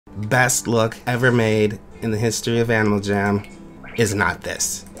best look ever made in the history of Animal Jam is not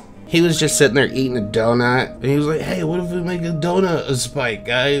this. He was just sitting there eating a donut, and he was like, hey, what if we make a donut a spike,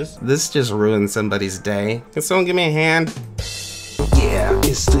 guys? This just ruined somebody's day. Can someone give me a hand? Yeah,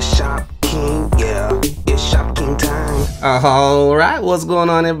 it's the Shopking, yeah, it's Shopking time. Alright, what's going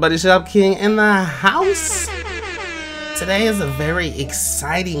on, everybody? Shopking in the house. Today is a very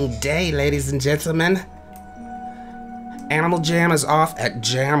exciting day, ladies and gentlemen. Animal Jam is off at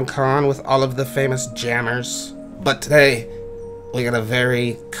JamCon with all of the famous jammers. But today, we got a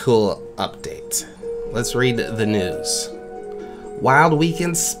very cool update. Let's read the news. Wild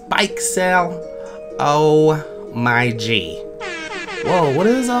Weekend Spike Sale. Oh my G. Whoa, what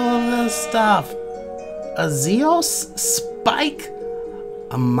is all of this stuff? A Zeos spike?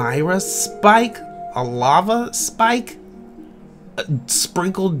 A Myra spike? A lava spike? A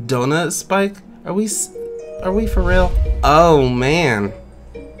sprinkled donut spike? Are we for real? Oh man.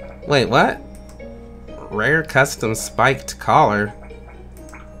 Wait, what? Rare custom spiked collar.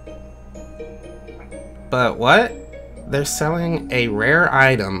 But what? They're selling a rare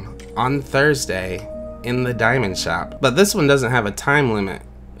item on Thursday in the diamond shop. But this one doesn't have a time limit.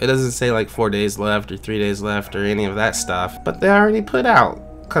 It doesn't say like 4 days left or 3 days left or any of that stuff. But they already put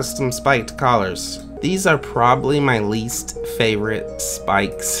out custom spiked collars. These are probably my least favorite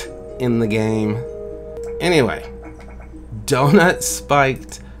spikes in the game. Anyway, donut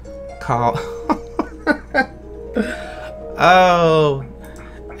spiked collar. Oh,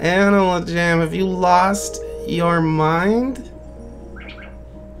 Animal Jam, have you lost your mind?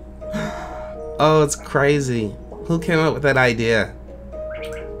 Oh, it's crazy. Who came up with that idea?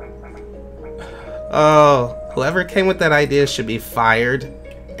 Oh, whoever came with that idea should be fired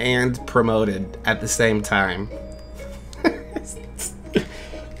and promoted at the same time.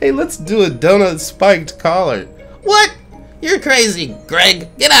 Hey, let's do a donut spiked collar. What? You're crazy, Greg.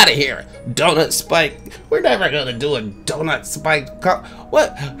 Get out of here. Donut spike. We're never gonna do a donut spiked collar.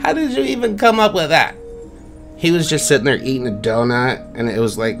 What? How did you even come up with that? He was just sitting there eating a donut, and it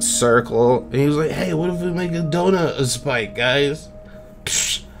was like circle. And he was like, hey, what if we make a donut a spike, guys?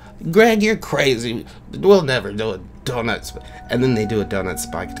 Psh, Greg, you're crazy. We'll never do a donut spike. And then they do a donut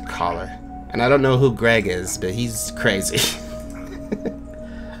spiked collar. And I don't know who Greg is, but he's crazy.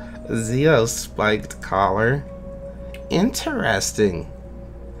 Zeo spiked collar. Interesting.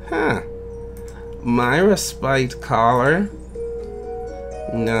 Huh. Myra spiked collar.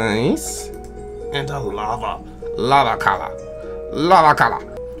 Nice. And a lava collar. Lava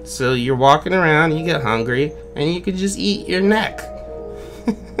collar. So you're walking around, you get hungry, and you can just eat your neck.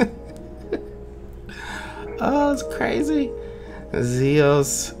 Oh, it's crazy.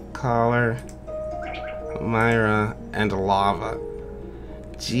 Zeos collar. Myra and lava.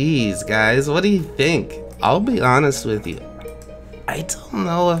 Jeez, guys, what do you think? I'll be honest with you. I don't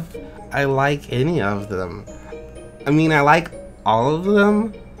know if I like any of them. I mean, I like all of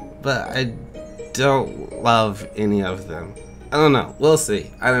them, but I don't love any of them. I don't know. We'll see.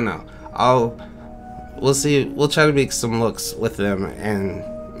 I don't know. We'll see. We'll try to make some looks with them, and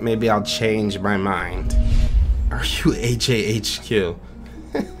maybe I'll change my mind. Are you AJHQ?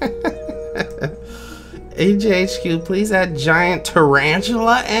 AJHQ, please add giant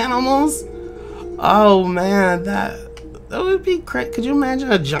tarantula animals? Oh man, that would be great. Could you imagine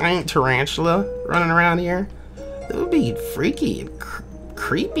a giant tarantula running around here? That would be freaky and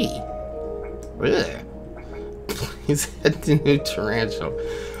creepy. Ugh. Please add the new tarantula.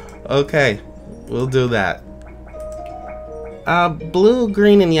 Okay, we'll do that. Blue,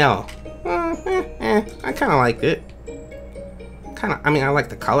 green, and yellow. I kind of like it. I mean, I like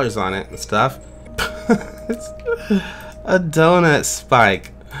the colors on it and stuff. It's a donut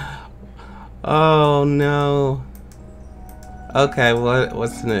spike. Oh no. Okay,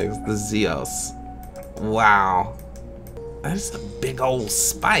 what's next? The Zeos. Wow. That's a big old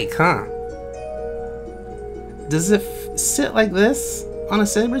spike, huh? Does it sit like this on a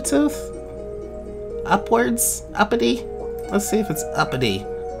saber tooth? Upwards? Uppity? Let's see if it's uppity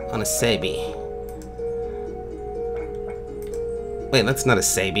on a sabi. Wait, that's not a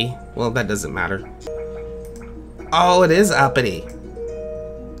sabi. Well, that doesn't matter. Oh, it is uppity.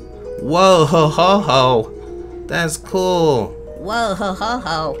 Whoa, ho, ho, ho. That's cool. Whoa, ho, ho,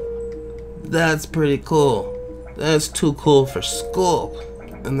 ho. That's pretty cool. That's too cool for school.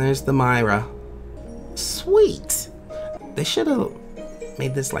 And there's the Myra. Sweet. They should have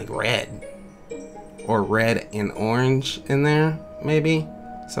made this like red. Or red and orange in there, maybe.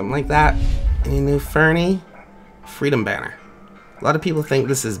 Something like that. Any new Fernie? Freedom banner. A lot of people think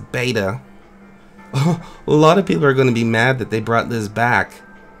this is beta. A lot of people are going to be mad that they brought this back.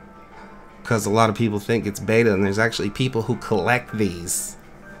 Because a lot of people think it's beta, and there's actually people who collect these.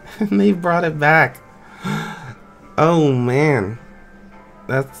 They brought it back. Oh man.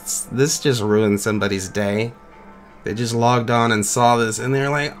 This just ruined somebody's day. They just logged on and saw this and they're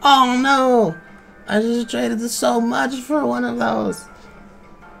like, oh no! I just traded so much for one of those.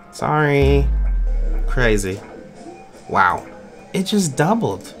 Sorry. Crazy. Wow. It just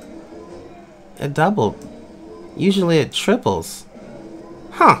doubled. It doubled. Usually it triples.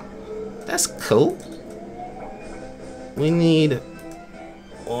 Huh. That's cool. We need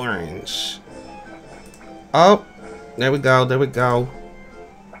orange. Oh, there we go, there we go.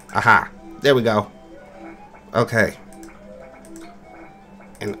 Aha, there we go. Okay.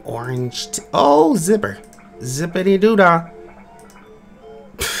 An orange, oh, zipper. Zippity doo dah.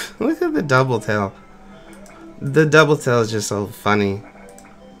 Look at the double tail. The double tail is just so funny.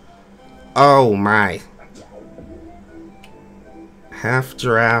 Oh my. Half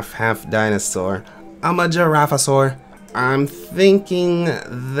giraffe, half dinosaur. I'm a giraffosaur. I'm thinking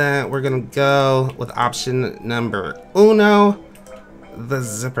that we're gonna go with option number uno, the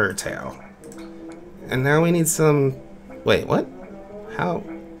zipper tail. And now we need some, wait, what? How,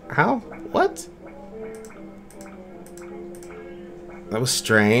 what? That was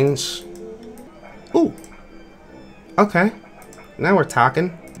strange. Ooh, okay, now we're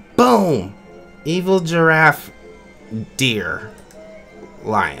talking. Boom, evil giraffe, deer,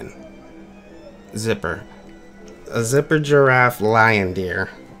 lion, zipper. A zipper giraffe lion deer.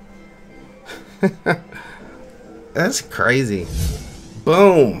 That's crazy.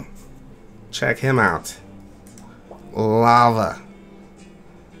 Boom. Check him out. Lava.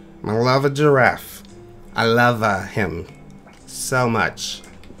 My lava giraffe. I love him so much.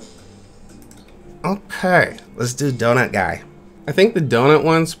 Okay, let's do donut guy. I think the donut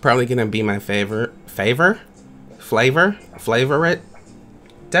one's probably gonna be my favorite. Favorite?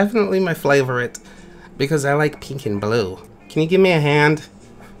 Definitely my favorite. Because I like pink and blue. Can you give me a hand?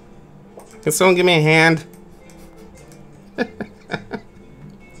 Can someone give me a hand?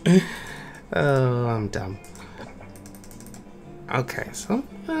 Oh, I'm dumb. Okay,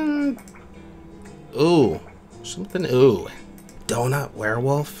 something... Ooh. Something ooh. Donut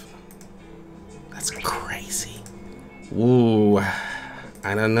werewolf? That's crazy. Ooh.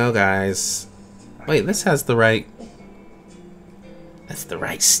 I don't know, guys. Wait, this has the right... That's the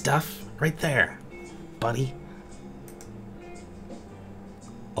right stuff right there, buddy.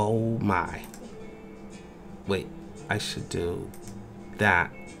 Oh my. Wait, I should do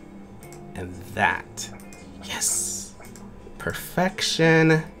that and that. Yes.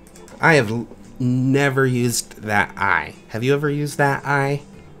 Perfection. I have never used that eye. Have you ever used that eye?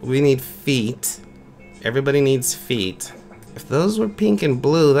 We need feet. Everybody needs feet. If those were pink and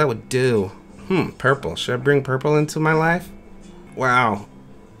blue, that would do. Purple. Should I bring purple into my life? Wow.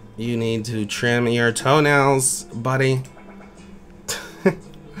 You need to trim your toenails, buddy.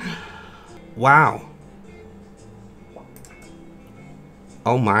 Wow.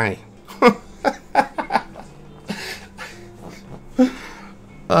 Oh my.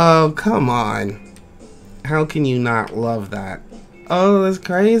 Oh, come on. How can you not love that? Oh, that's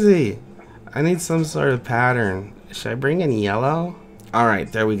crazy. I need some sort of pattern. Should I bring in yellow?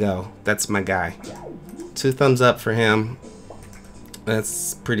 Alright, there we go. That's my guy. 2 thumbs up for him.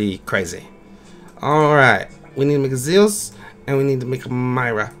 That's pretty crazy. Alright, we need to make a Zeus, and we need to make a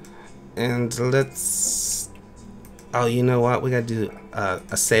Myra. And let's... Oh, you know what? We gotta do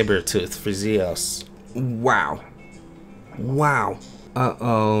a saber tooth for Zeus. Wow. Wow.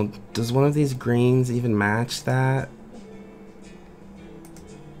 Uh-oh. Does one of these greens even match that?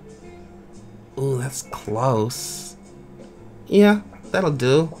 Ooh, that's close. Yeah, that'll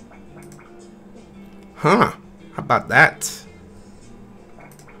do. Huh. How about that?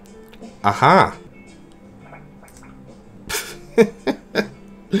 Aha.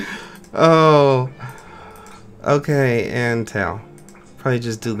 Oh. Okay, and tail. Probably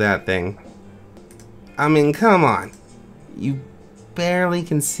just do that thing. I mean, come on. You barely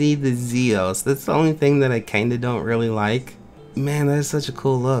can see the Zeus. That's the only thing that I kinda don't really like. Man, that is such a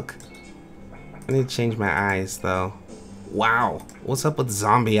cool look. I need to change my eyes, though. Wow. What's up with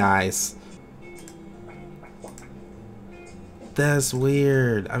zombie eyes? That's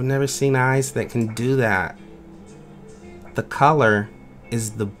weird. I've never seen eyes that can do that. The color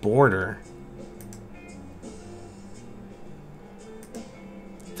is the border.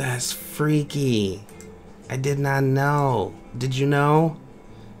 That's freaky. I did not know. Did you know?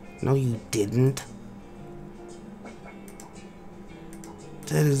 No, you didn't.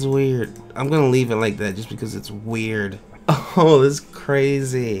 That is weird. I'm gonna leave it like that just because it's weird. Oh, that's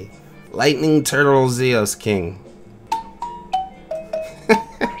crazy. Lightning Turtle Zeus King.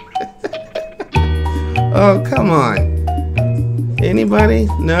 Oh, come on. Anybody?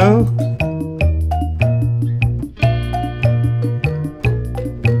 No?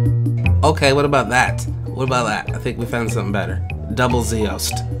 Okay, what about that? What about that? I think we found something better. Double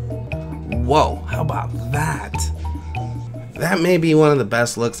Zeost. Whoa, how about that? That may be one of the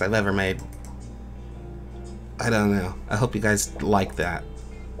best looks I've ever made. I don't know. I hope you guys like that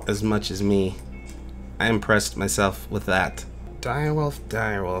as much as me. I impressed myself with that.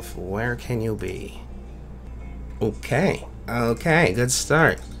 Direwolf, where can you be? Okay, good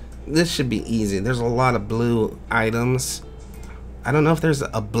start. This should be easy. There's a lot of blue items. I don't know if there's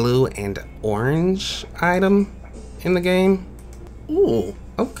a blue and orange item in the game. Ooh,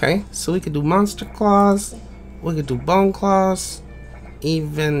 okay. So we could do monster claws, we could do bone claws,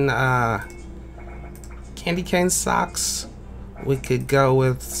 even candy cane socks. We could go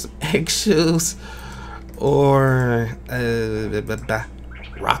with some egg shoes, or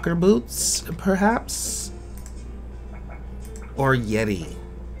rocker boots, perhaps, or Yeti.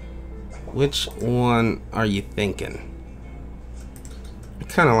 Which one are you thinking? I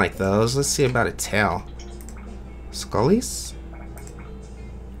kind of like those. Let's see about a tail. Scullies?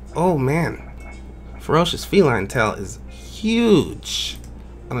 Oh man, ferocious feline tail is huge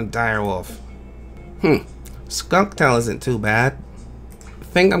on a direwolf. Skunk tail isn't too bad. I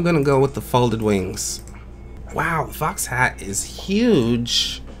think I'm gonna go with the folded wings. Wow, the fox hat is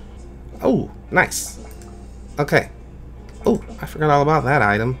huge. Oh, nice. Okay. Oh, I forgot all about that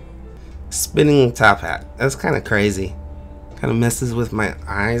item. Spinning top hat. That's kind of crazy. Kind of messes with my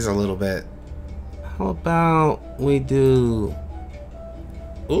eyes a little bit. How about we do...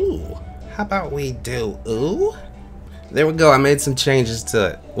 Ooh. How about we do... Ooh? There we go. I made some changes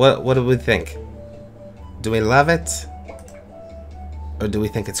to it. What do we think? Do we love it? Or do we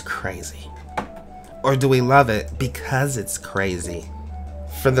think it's crazy? Or do we love it because it's crazy?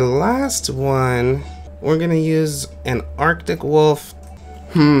 For the last one, we're gonna use an Arctic wolf.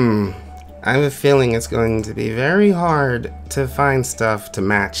 I have a feeling it's going to be very hard to find stuff to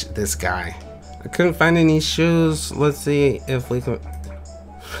match this guy. I couldn't find any shoes. Let's see if we can...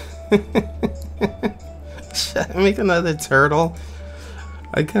 Should I make another turtle?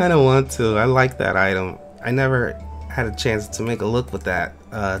 I kind of want to. I like that item. I never had a chance to make a look with that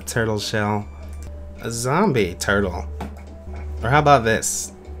turtle shell. A zombie turtle. Or how about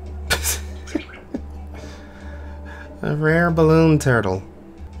this? A rare balloon turtle.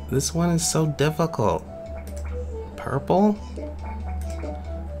 This one is so difficult. Purple?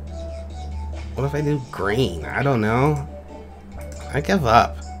 What if I do green? I don't know. I give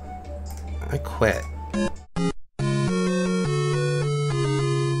up. I quit.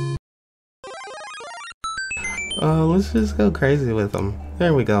 Let's just go crazy with him.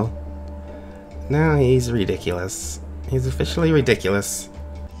 There we go. Now he's ridiculous. He's officially ridiculous.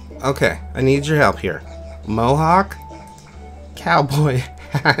 Okay, I need your help here. Mohawk? Cowboy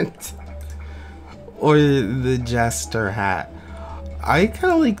hat? Or the jester hat? I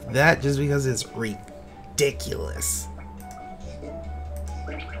kind of like that just because it's ridiculous.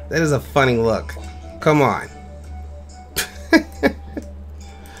 That is a funny look. Come on.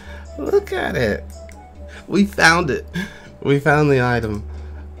 Look at it. We found it. We found the item.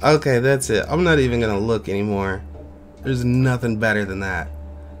 Okay, that's it. I'm not even gonna look anymore. There's nothing better than that.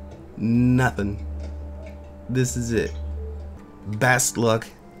 Nothing. This is it. Best look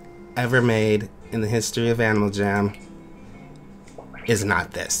ever made in the history of Animal Jam is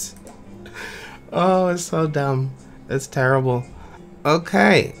not this. Oh, it's so dumb. It's terrible.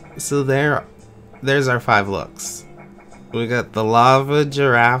 Okay, so there's our 5 looks. We got the lava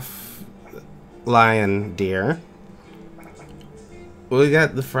giraffe lion deer. We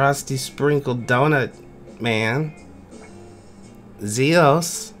got the frosty sprinkled donut man.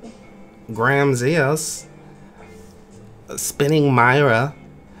 Zeos. Graham Zeos. Spinning Myra.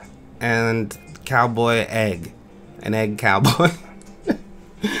 And cowboy egg. An egg cowboy.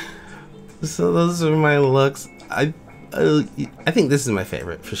 So those are my looks. I think this is my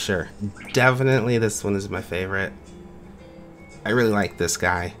favorite for sure. Definitely this one is my favorite. I really like this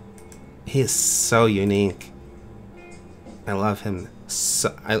guy. He is so unique. I love him.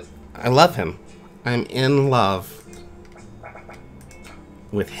 So I love him. I'm in love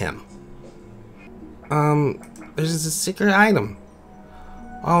with him. There's a secret item.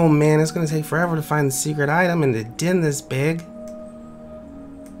 Oh man, it's gonna take forever to find the secret item in the den this big.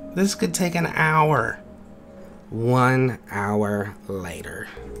 This could take an hour. 1 hour later.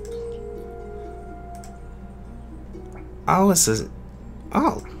 Oh, this is...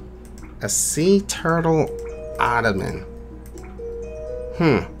 Oh. A sea turtle ottoman.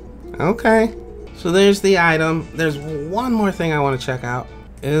 Okay. So there's the item. There's one more thing I want to check out.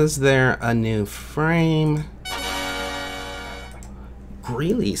 Is there a new frame?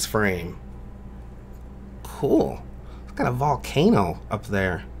 release frame. Cool. It's got a volcano up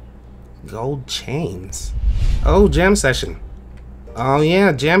there. Gold chains. Oh, jam session. Oh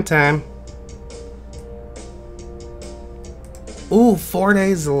yeah, jam time. Ooh, 4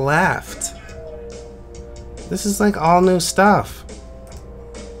 days left. This is like all new stuff.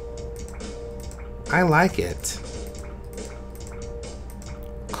 I like it.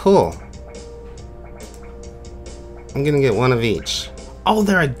 Cool. I'm gonna get one of each. Oh,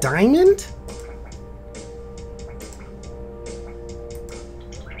 they're a diamond?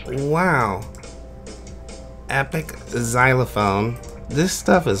 Wow. Epic xylophone. This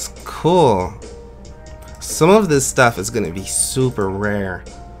stuff is cool. Some of this stuff is gonna be super rare.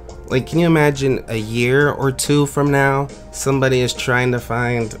 Like, can you imagine a year or two from now, somebody is trying to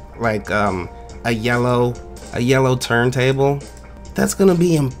find like a yellow turntable? That's gonna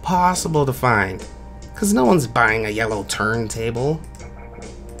be impossible to find, because no one's buying a yellow turntable.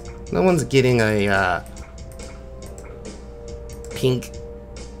 No one's getting a pink,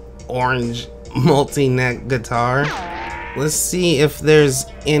 orange, multi-neck guitar. Let's see if there's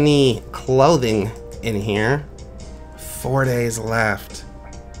any clothing in here. 4 days left.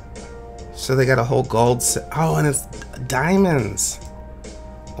 So they got a whole gold set. Oh, and it's diamonds.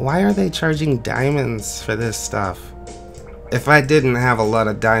 Why are they charging diamonds for this stuff? If I didn't have a lot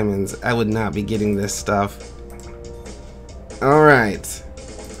of diamonds, I would not be getting this stuff. Alright.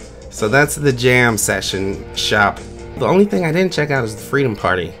 So that's the jam session shop. The only thing I didn't check out is the Freedom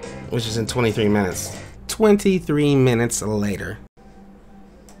Party, which is in 23 minutes. 23 minutes later.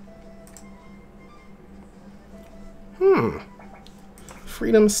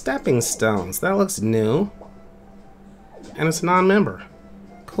 Freedom Stepping Stones. That looks new. And it's non-member.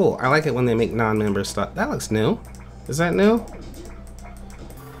 Cool. I like it when they make non-member stuff. That looks new. Is that new?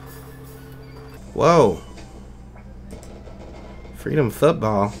 Whoa. Freedom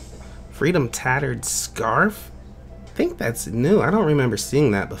Football. Freedom Tattered Scarf? I think that's new. I don't remember seeing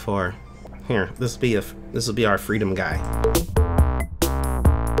that before. Here, this will be our Freedom guy.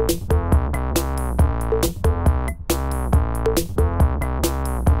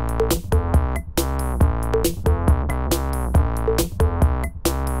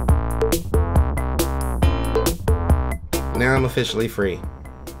 Now I'm officially free.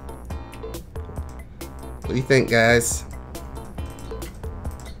 What do you think, guys?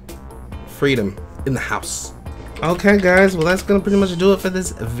 Freedom in the house. Okay, guys, well, that's gonna pretty much do it for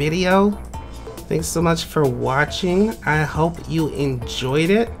this video. Thanks so much for watching. I hope you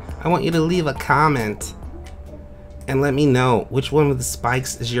enjoyed it. I want you to leave a comment and let me know which one of the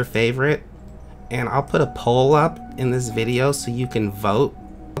spikes is your favorite, and I'll put a poll up in this video so you can vote.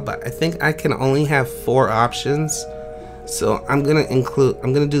 But I think I can only have 4 options, so I'm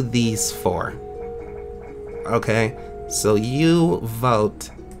gonna do these 4. Okay, so you vote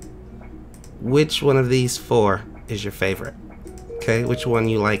which one of these 4 is your favorite. Okay, which one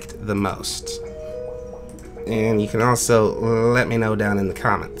you liked the most. And you can also let me know down in the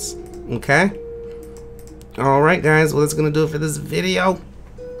comments. Okay? Alright, guys, well, that's gonna do it for this video.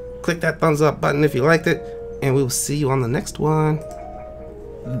 Click that thumbs up button if you liked it, and we will see you on the next one.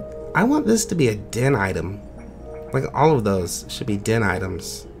 I want this to be a den item. Like, all of those should be den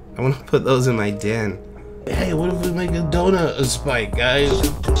items. I want to put those in my den. Hey, what if we make a donut a spike, guys?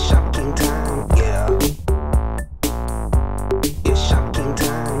 Shopking time, yeah.